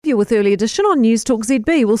You're with Early Edition on News Talk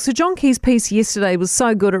ZB. Well, Sir John Key's piece yesterday was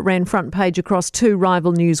so good it ran front page across 2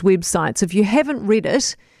 rival news websites. If you haven't read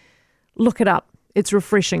it, look it up. It's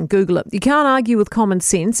refreshing. Google it. You can't argue with common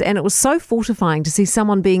sense, and it was so fortifying to see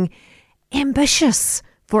someone being ambitious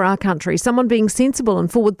for our country, someone being sensible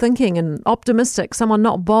and forward-thinking and optimistic, someone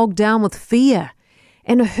not bogged down with fear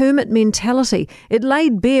and a hermit mentality. It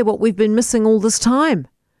laid bare what we've been missing all this time.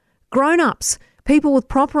 Grown-ups, people with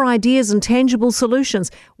proper ideas and tangible solutions.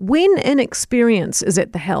 When inexperience is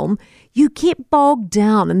at the helm, you get bogged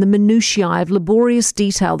down in the minutiae of laborious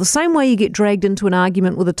detail, the same way you get dragged into an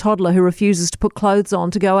argument with a toddler who refuses to put clothes on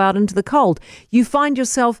to go out into the cold. You find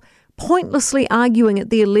yourself pointlessly arguing at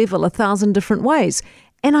their level 1,000 different ways.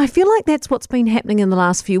 And I feel like that's what's been happening in the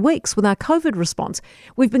last few weeks with our COVID response.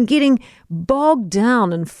 We've been getting bogged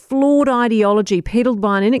down in flawed ideology peddled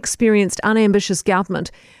by an inexperienced, unambitious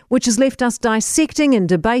government, which has left us dissecting and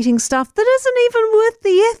debating stuff that isn't even worth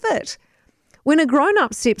the effort. When a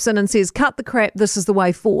grown-up steps in and says, cut the crap, this is the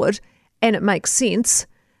way forward, and it makes sense,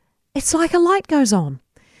 it's like a light goes on.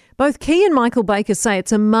 Both Key and Michael Baker say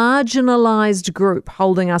it's a marginalised group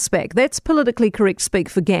holding us back. That's politically correct speak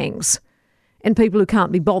for gangs and people who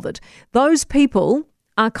can't be bothered. Those people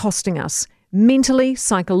are costing us mentally,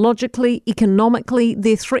 psychologically, economically.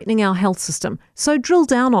 They're threatening our health system. So drill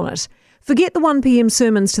down on it. Forget the 1pm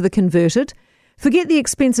sermons to the converted. Forget the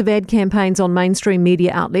expensive ad campaigns on mainstream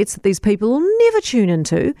media outlets that these people will never tune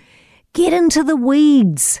into. Get into the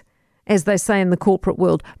weeds, as they say in the corporate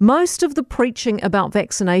world. Most of the preaching about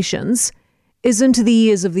vaccinations is into the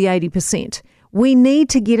ears of the 80%. We need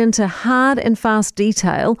to get into hard and fast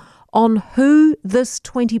detail on who this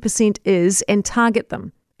 20% is and target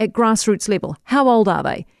them at grassroots level. How old are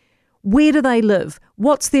they? Where do they live?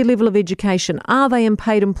 What's their level of education? Are they in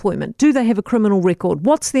paid employment? Do they have a criminal record?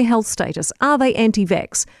 What's their health status? Are they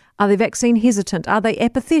anti-vax? Are they vaccine hesitant? Are they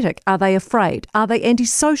apathetic? Are they afraid? Are they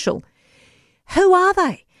antisocial? Who are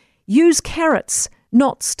they? Use carrots,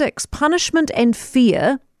 not sticks. Punishment and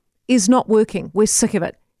fear is not working. We're sick of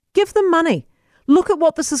it. Give them money. Look at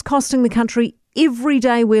what this is costing the country every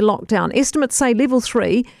day we're locked down. Estimates say level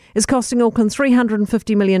 3 is costing Auckland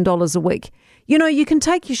 $350 million a week. You know, you can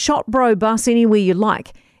take your shot bro bus anywhere you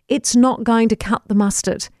like. It's not going to cut the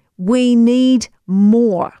mustard. We need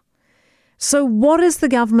more. So what is the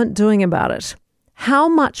government doing about it? How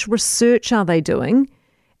much research are they doing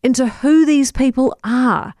into who these people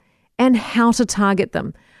are and how to target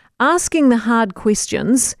them? Asking the hard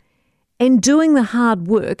questions and doing the hard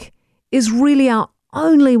work is really our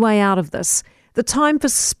only way out of this. The time for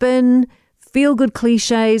spin, feel-good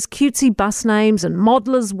cliches, cutesy bus names and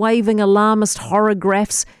modelers waving alarmist horror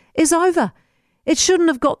graphs is over. It shouldn't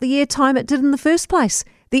have got the airtime it did in the first place.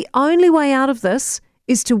 The only way out of this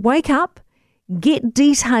is to wake up, get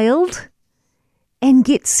detailed and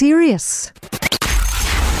get serious.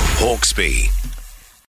 Hawkesby.